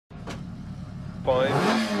5, 4, 3,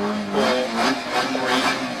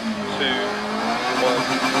 2,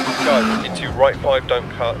 1, go. Into right 5, don't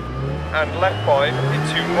cut. And left 5,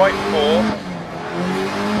 into right 4,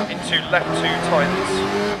 into left 2 tightens,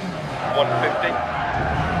 150.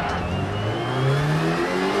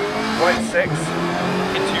 Right 6,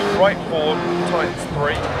 into right 4 tightens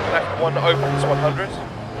 3, left 1 opens 100.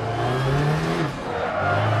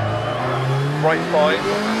 Right 5,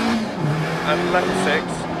 and left 6,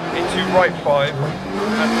 into right 5,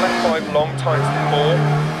 and left 5 long tightens 4,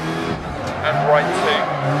 and right 2,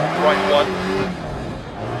 right 1,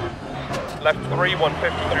 left 3,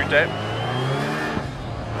 150 through dip.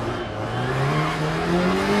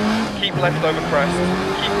 Keep left over crest,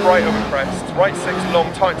 keep right over crest, right 6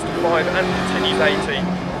 long tightens to 5 and continues 80.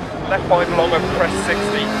 Left 5 long over crest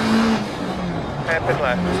 60, hairpin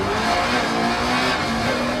left.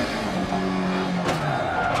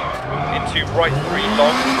 Into right 3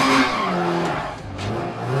 long,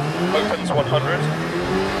 opens 100.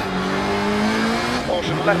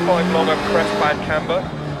 Caution left 5 long over crest, bad camber,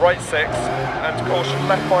 right 6, and caution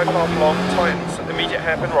left 5 half long, tightens, immediate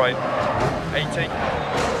hairpin right, 80.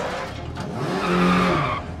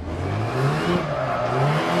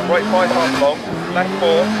 Right 5 half long, left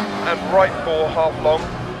 4, and right 4 half long,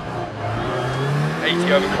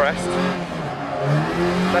 80 over crest.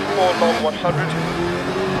 Left 4 long 100,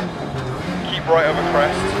 keep right over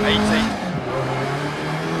crest, 80.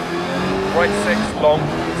 Right 6 long,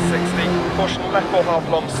 60, caution left 4 half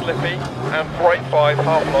long slippy, and right 5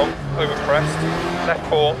 half long over crest, left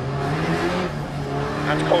 4.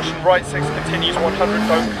 And caution right 6 continues 100,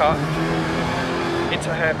 don't cut,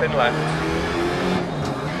 into hairpin left.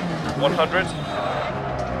 100,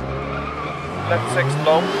 left 6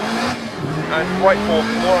 long, and right 4,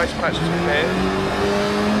 more ice patches from here,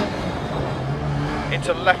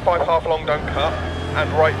 into left 5 half long, don't cut,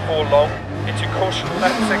 and right 4 long, into caution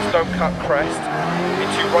left 6 don't cut crest,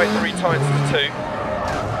 into right 3 tightens to 2,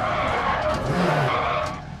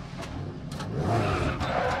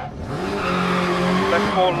 left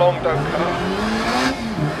 4 long, don't cut,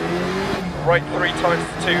 right 3 tightens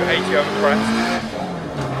to 2, 80 over crest.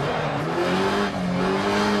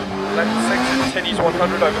 Left 6 continues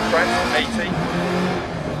 100 over crest, 80.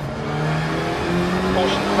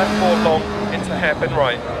 Caution left 4 long into hairpin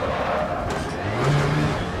right.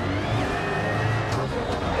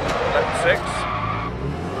 Left 6.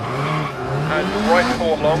 And right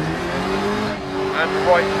 4 long. And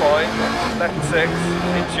right 5. Left 6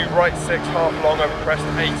 into right 6 half long over crest,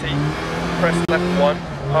 80. Crest left 1,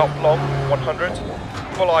 half long, 100.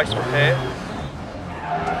 Full ice from here.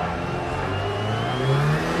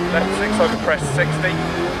 Left 6 over crest 60,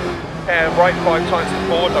 hair right 5 times to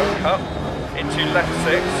 4, don't cut, into left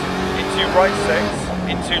 6, into right 6,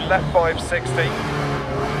 into left 5 60,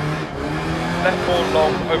 left 4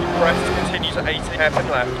 long over crest, continues at 80, hairpin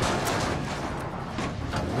left.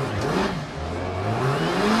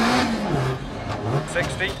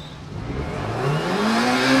 .60,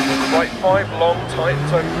 right 5 long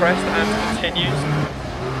tightens over crest and continues,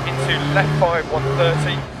 into left 5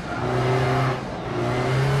 130,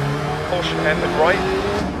 caution hairpin right,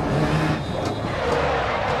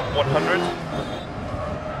 100,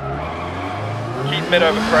 keep mid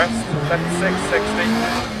over crest, left 6 60,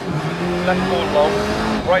 left 4 long,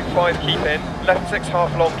 right 5 keep in, left 6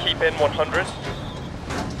 half long keep in 100,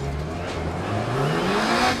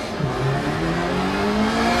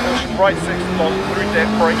 caution right 6 long through dip,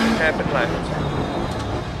 braking hairpin left,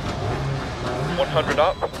 100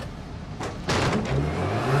 up.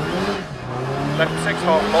 Left 6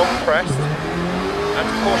 half long crest, and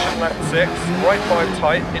caution left 6, right 5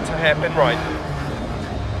 tight into hairpin right,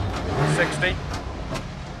 60,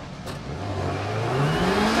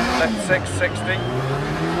 left 6 60,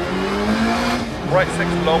 right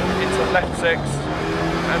 6 long into left 6,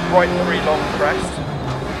 and right 3 long crest,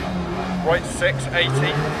 right 6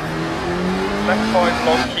 80, left 5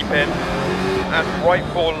 long keep in, and right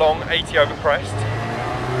 4 long 80 over crest.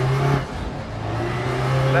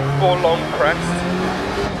 Left 4 long crest,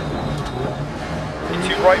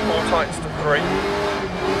 into right 4 tightens to 3,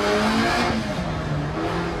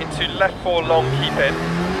 into left 4 long keep in,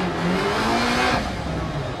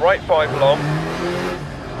 right 5 long,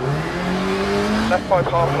 left 5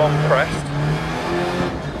 half long crest,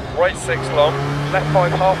 right 6 long, left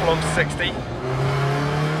 5 half long 60,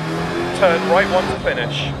 turn right 1 to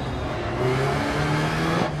finish.